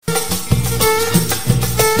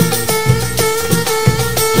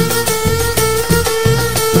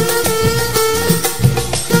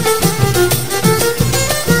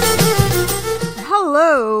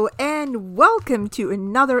welcome to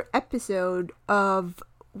another episode of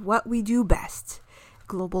What We Do Best: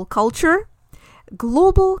 Global Culture,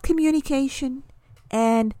 Global Communication,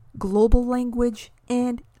 and Global Language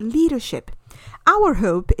and Leadership. Our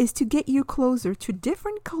hope is to get you closer to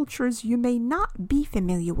different cultures you may not be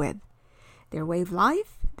familiar with, their way of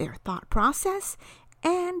life, their thought process,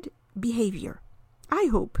 and behavior. I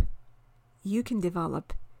hope you can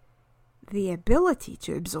develop the ability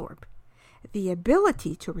to absorb, the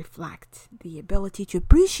ability to reflect, the ability to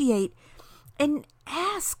appreciate and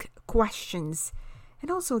ask questions, and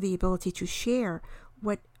also the ability to share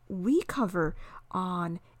what we cover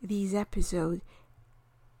on these episodes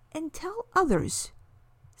and tell others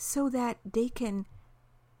so that they can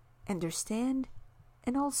understand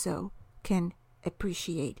and also can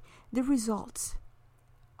appreciate. The results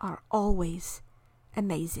are always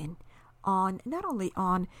amazing, not only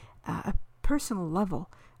on a personal level,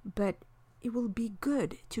 but it will be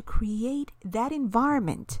good to create that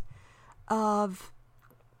environment of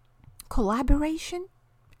collaboration,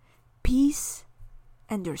 peace,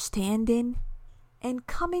 understanding, and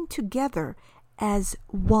coming together as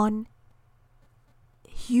one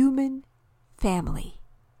human family.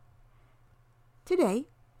 Today,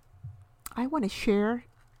 I want to share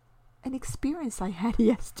an experience I had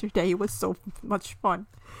yesterday. It was so much fun.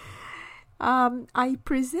 I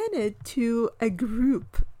presented to a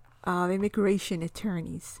group of immigration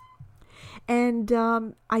attorneys, and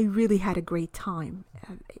I really had a great time.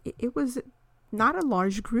 It was not a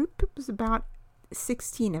large group. It was about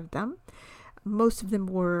 16 of them. Most of them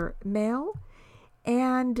were male,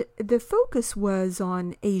 and the focus was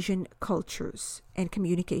on Asian cultures and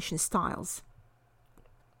communication styles.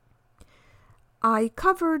 I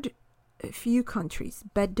covered a few countries,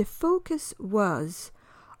 but the focus was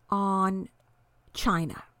on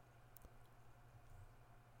China.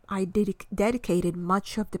 I dedicated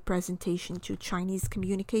much of the presentation to Chinese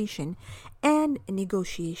communication and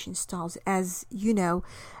negotiation styles. As you know,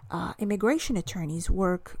 immigration attorneys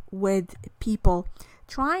work with people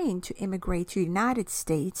trying to immigrate to the United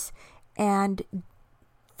States, and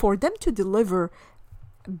for them to deliver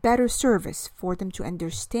better service, for them to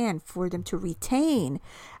understand, for them to retain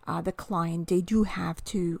the client, they do have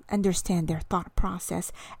to understand their thought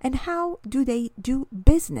process and how do they do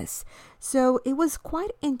business. So it was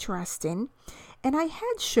quite interesting, and I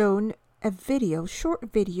had shown a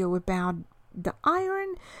short video about the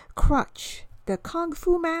Iron Crutch, the Kung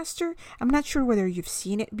Fu Master. I'm not sure whether you've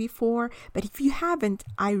seen it before, but if you haven't,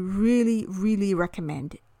 I really, really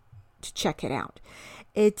recommend to check it out.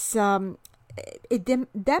 It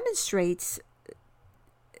demonstrates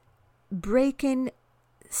ball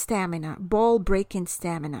breaking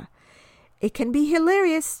stamina. It can be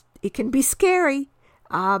hilarious. It can be scary.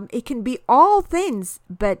 It can be all things,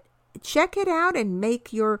 but check it out and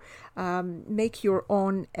make your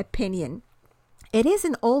own opinion. It is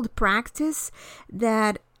an old practice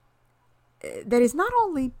that is not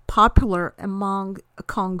only popular among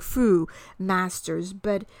Kung Fu masters,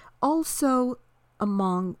 but also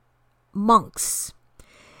among monks.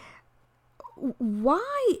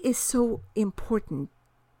 Why is so important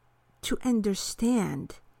to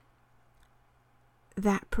understand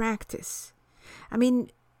that practice? I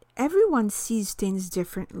mean, everyone sees things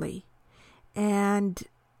differently, and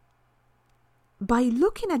by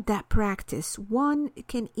looking at that practice, one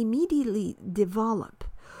can immediately develop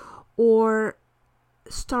or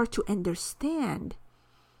start to understand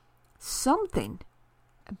something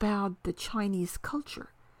about the Chinese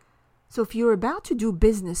culture. So if you're about to do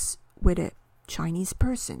business with a Chinese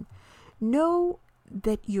person, know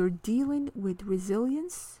that you're dealing with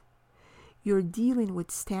resilience, you're dealing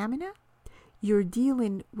with stamina, you're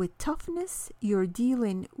dealing with toughness, you're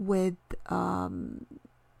dealing with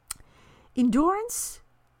endurance.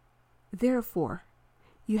 Therefore,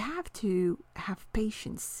 you have to have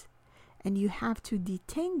patience, and you have to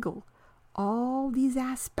detangle all these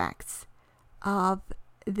aspects of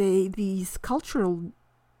these cultural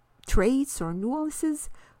traits or nuances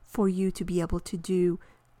for you to be able to do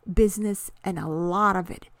business, and a lot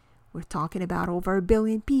of it. We're talking about over 1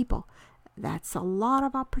 billion people. That's a lot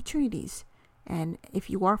of opportunities. And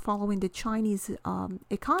if you are following the Chinese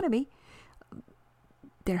economy,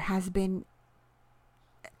 there has been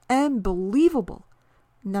unbelievable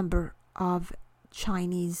number of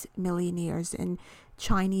Chinese millionaires and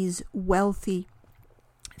Chinese wealthy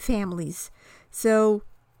families. So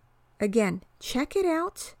again, check it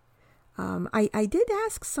out. I did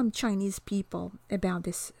ask some Chinese people about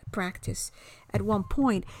this practice at one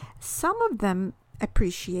point. Some of them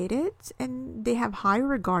appreciate it and they have high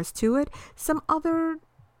regards to it. Some other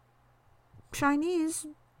Chinese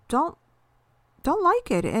don't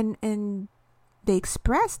like it and they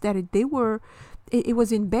expressed that it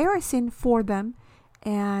was embarrassing for them,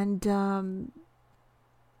 and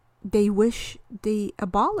they wish they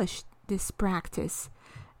abolished this practice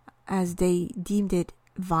as they deemed it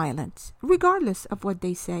violent. Regardless of what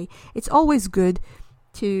they say, it's always good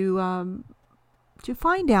to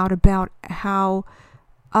find out about how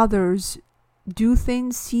others do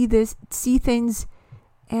things, see things,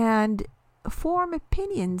 and form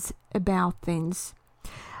opinions about things.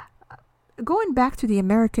 Going back to the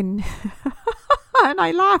American, and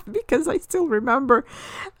I laugh because I still remember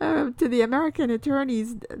to the American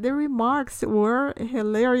attorneys, the remarks were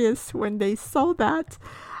hilarious when they saw that.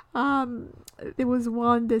 There was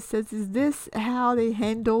one that says, "Is this how they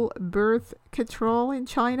handle birth control in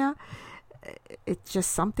China?" It's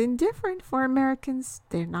just something different for Americans.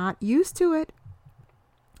 They're not used to it.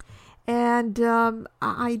 And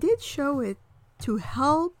I did show it to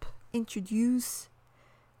help introduce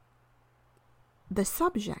the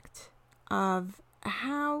subject of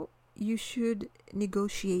how you should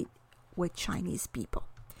negotiate with Chinese people.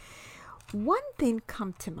 One thing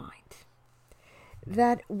come to mind,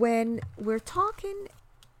 that when we're talking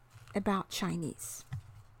about Chinese,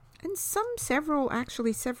 and several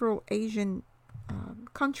Asian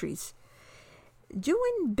countries,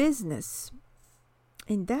 doing business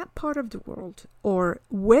in that part of the world or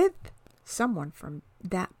with someone from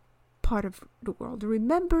that part of the world,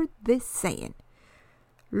 remember this saying: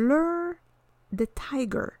 lure the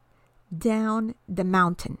tiger down the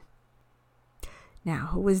mountain. Now,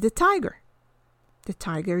 who is the tiger? The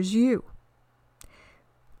tiger is you.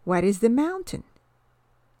 What is the mountain?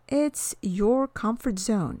 It's your comfort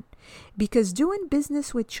zone. Because doing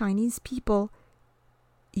business with Chinese people,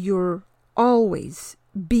 you're always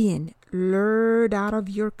being lured out of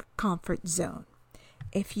your comfort zone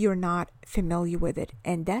if you're not familiar with it.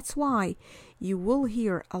 And that's why you will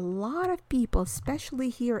hear a lot of people, especially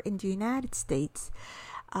here in the United States,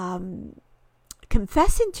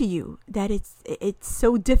 confessing to you that it's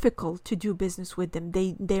so difficult to do business with them.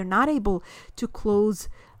 They're not able to close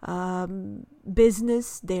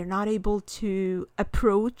business. They're not able to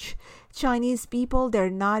approach Chinese people. They're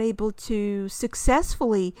not able to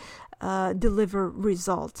successfully deliver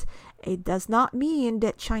results. It does not mean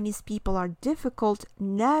that Chinese people are difficult.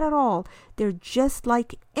 Not at all. They're just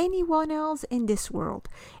like anyone else in this world.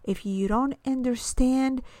 If you don't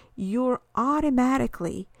understand, you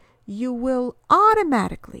will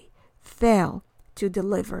automatically fail to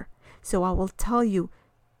deliver. So I will tell you,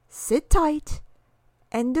 sit tight,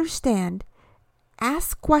 understand,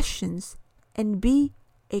 ask questions, and be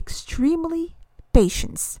extremely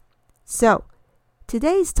patient. So,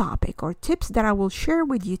 today's topic or tips that I will share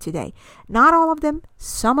with you today, not all of them,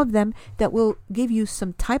 some of them that will give you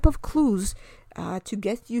some type of clues to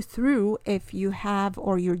get you through if you have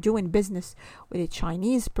or you're doing business with a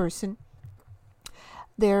Chinese person.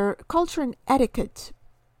 Their culture and etiquette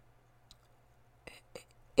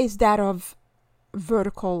is that of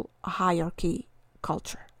vertical hierarchy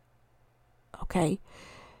culture. Okay?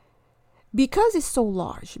 Because it's so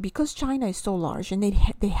large, because China is so large and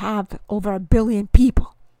they have over 1 billion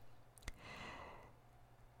people,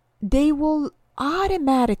 they will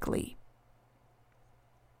automatically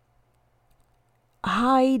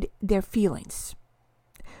hide their feelings.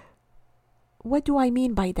 What do I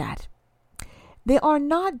mean by that? They are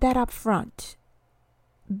not that upfront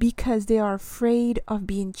because they are afraid of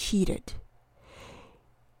being cheated.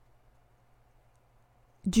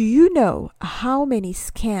 Do you know how many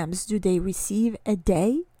scams do they receive a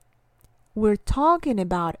day? We're talking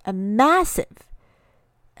about a massive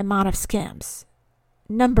amount of scams,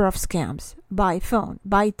 number of scams by phone,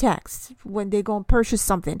 by text, when they go and purchase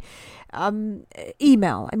something,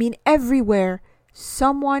 email. I mean, everywhere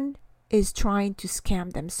someone is trying to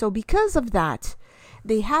scam them. So because of that,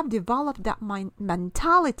 they have developed that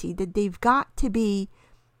mentality that they've got to be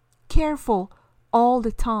careful all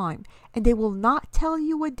the time, and they will not tell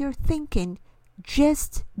you what they're thinking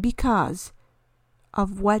just because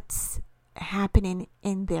of what's happening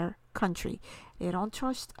in their country. They don't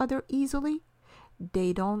trust others easily.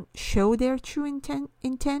 They don't show their true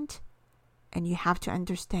intent, and you have to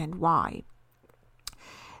understand why.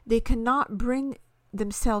 They cannot bring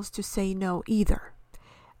themselves to say no either.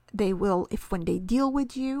 They will, if when they deal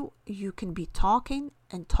with you, you can be talking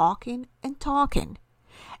and talking and talking,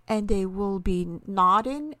 and they will be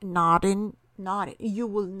nodding. You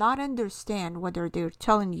will not understand whether they're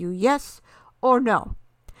telling you yes or no.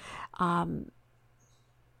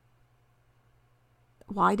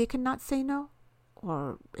 Why they cannot say no,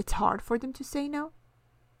 or it's hard for them to say no?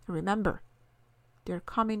 Remember, they're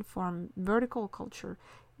coming from vertical culture.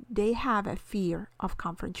 They have a fear of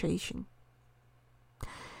confrontation.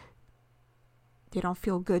 They don't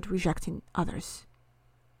feel good rejecting others.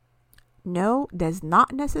 No does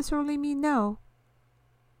not necessarily mean no.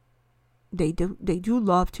 They do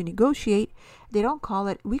love to negotiate. They don't call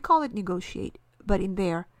it, we call it negotiate, but in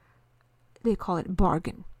there, they call it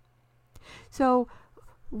bargain. So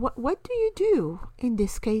what do you do in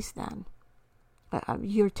this case then?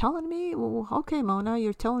 You're telling me, well, okay, Mona,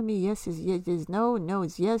 you're telling me yes is yes, is no, no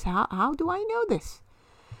is yes. How do I know this?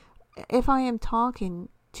 If I am talking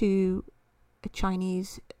to a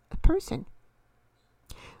Chinese person,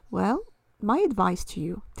 well, my advice to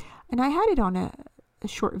you, and I had it on a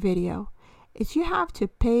short video, is you have to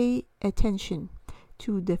pay attention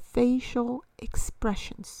to the facial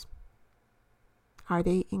expressions. Are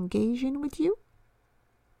they engaging with you?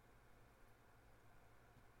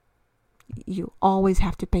 You always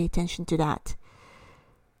have to pay attention to that.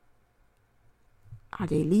 Are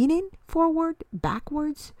they leaning forward,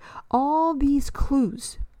 backwards? All these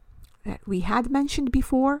clues that we had mentioned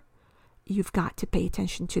before, you've got to pay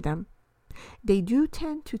attention to them. They do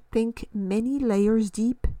tend to think many layers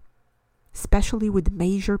deep, especially with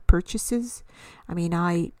major purchases. I mean,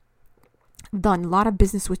 I done a lot of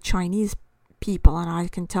business with Chinese people, and I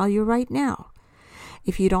can tell you right now,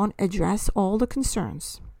 if you don't address all the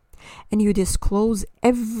concerns and you disclose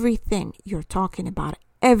everything you're talking about,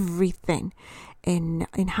 everything in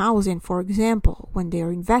housing, for example, when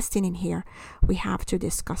they're investing in here, we have to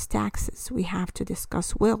discuss taxes, we have to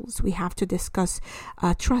discuss wills, we have to discuss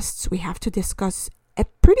trusts, we have to discuss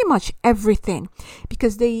pretty much everything,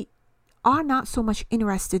 because they are not so much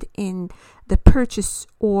interested in the purchase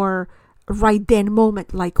or right then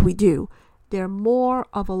moment like we do. They're more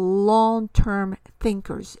of a long-term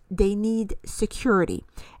thinkers. They need security,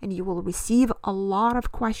 and you will receive a lot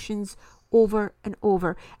of questions over and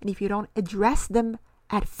over. And if you don't address them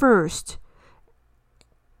at first,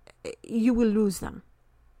 you will lose them.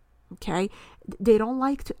 Okay? They don't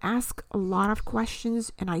like to ask a lot of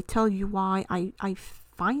questions, and I tell you why. I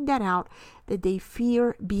find that out, that they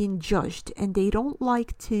fear being judged, and they don't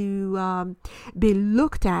like to be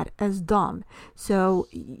looked at as dumb. So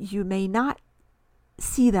you may not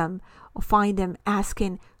see them or find them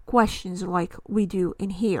asking questions like we do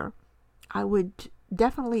in here. I would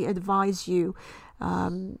definitely advise you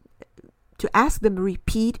to ask them,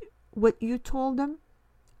 repeat what you told them,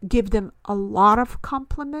 give them a lot of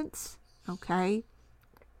compliments. Okay?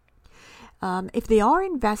 If they are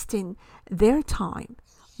investing their time,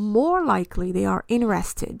 more likely they are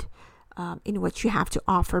interested in what you have to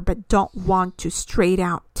offer, but don't want to straight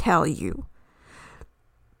out tell you.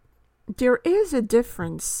 There is a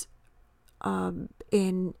difference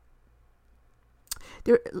in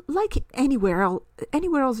there, like anywhere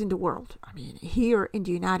else in the world. I mean, here in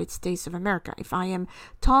the United States of America, if I am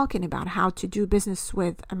talking about how to do business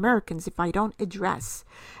with Americans, if I don't address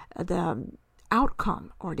the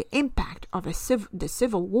outcome or the impact of the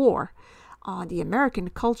Civil War on the American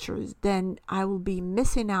cultures, then I will be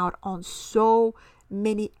missing out on so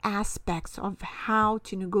many aspects of how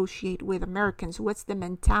to negotiate with Americans. What's the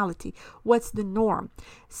mentality? What's the norm?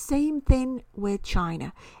 Same thing with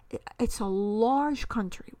China. It's a large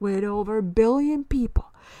country with over 1 billion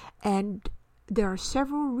people, and there are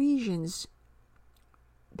several regions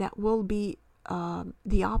that will be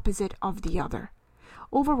the opposite of the other.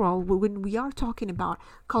 Overall, when we are talking about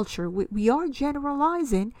culture, we are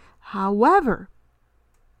generalizing. However,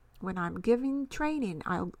 when I'm giving training,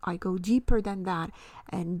 I go deeper than that.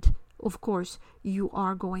 And of course, you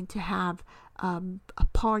are going to have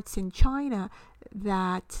parts in China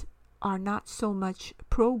that are not so much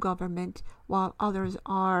pro-government, while others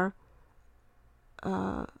are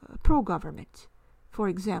pro-government. For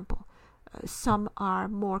example, some are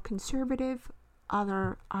more conservative,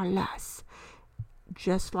 others are less.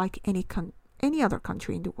 Just like any other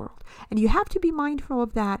country in the world. And you have to be mindful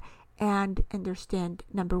of that and understand,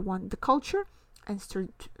 number one, the culture, and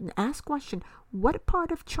ask question, what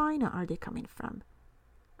part of China are they coming from?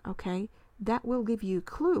 Okay, that will give you a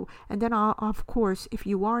clue. And then, of course, if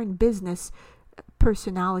you are in business,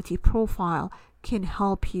 personality profile can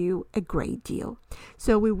help you a great deal.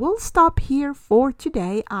 So we will stop here for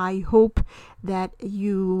today. I hope that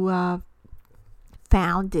you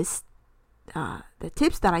found this the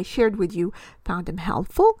tips that I shared with you, found them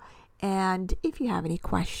helpful. And if you have any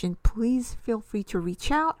question, please feel free to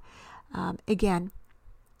reach out. Again,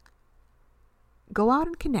 go out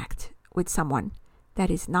and connect with someone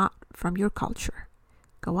that is not from your culture.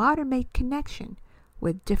 Go out and make connection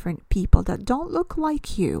with different people that don't look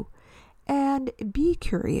like you, and be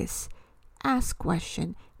curious, ask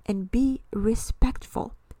question, and be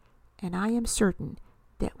respectful. And I am certain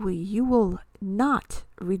that you will not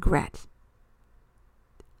regret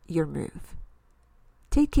your move.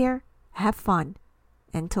 Take care. Have fun.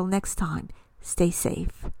 Until next time, stay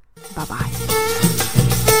safe.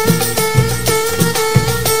 Bye-bye.